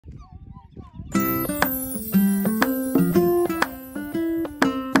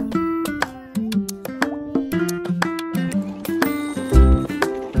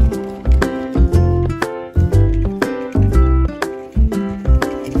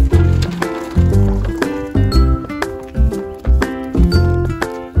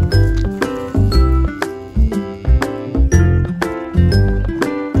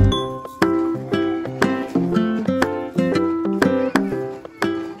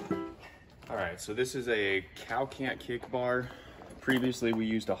right, so this is a Kow Kant Kick bar. Previously, we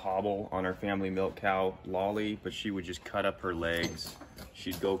used a hobble on our family milk cow, Lolly, but she would just cut up her legs.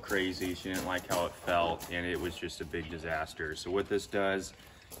 She'd go crazy. She didn't like how it felt, and it was just a big disaster. So what this does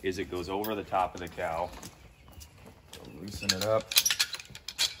is it goes over the top of the cow. Loosen it up.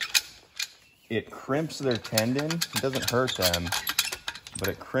 It crimps their tendon. It doesn't hurt them, but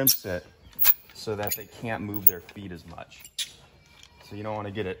it crimps it so that they can't move their feet as much. So you don't want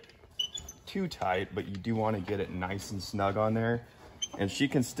to get it too tight, but you do want to get it nice and snug on there. And she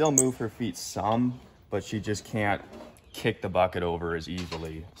can still move her feet some, but she just can't kick the bucket over as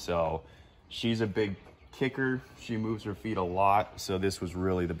easily. So she's a big kicker. She moves her feet a lot, so this was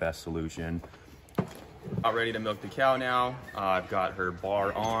really the best solution. All ready to milk the cow now. I've got her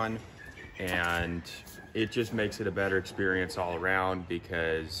bar on, and it just makes it a better experience all around,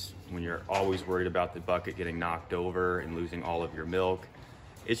 because when you're always worried about the bucket getting knocked over and losing all of your milk,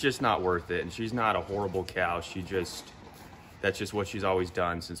 it's just not worth it. And she's not a horrible cow. That's just what she's always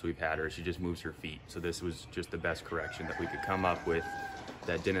done since we've had her. She just moves her feet. So this was just the best correction that we could come up with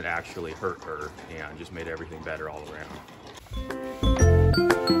that didn't actually hurt her and just made everything better all around.